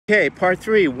Okay, part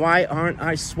 3, why aren't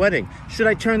I sweating? Should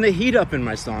I turn the heat up in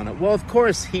my sauna? Well, of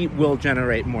course, heat will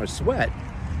generate more sweat,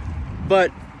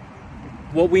 but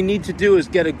what we need to do is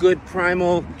get a good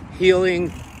primal healing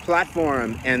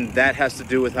platform, and that has to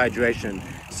do with hydration.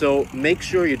 So make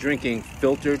sure you're drinking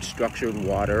filtered, structured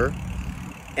water,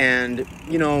 and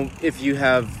you know, if you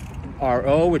have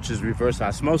RO, which is reverse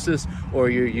osmosis, or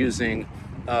you're using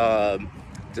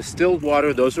distilled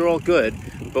water, those are all good.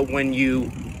 But when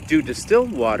you do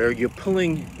distilled water, you're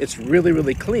pulling, it's really,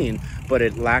 really clean, but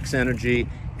it lacks energy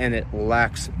and it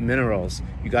lacks minerals.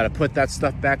 You got to put that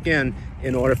stuff back in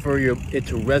order for it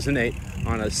to resonate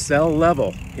on a cell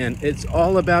level. And it's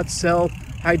all about cell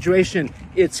hydration.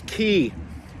 It's key.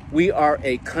 We are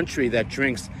a country that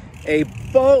drinks a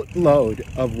boatload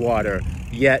of water,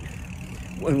 yet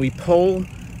when we poll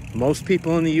most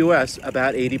people in the US,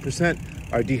 about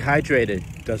 80% are dehydrated.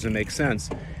 Doesn't make sense.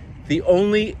 The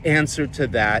only answer to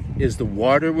that is the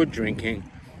water we're drinking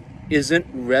isn't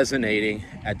resonating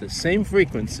at the same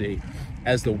frequency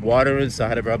as the water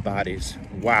inside of our bodies.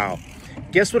 Wow.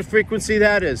 Guess what frequency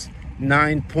that is?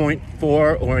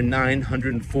 9.4 or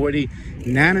 940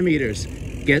 nanometers.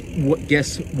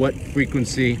 Guess what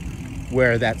frequency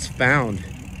where that's found?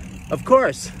 Of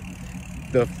course,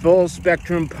 the full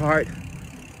spectrum part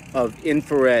of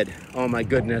infrared. Oh my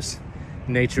goodness,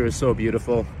 nature is so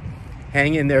beautiful.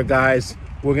 Hang in there, guys.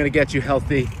 We're gonna get you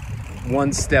healthy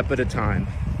one step at a time.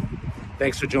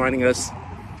 Thanks for joining us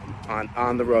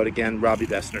on the Road again, Robby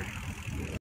Besner.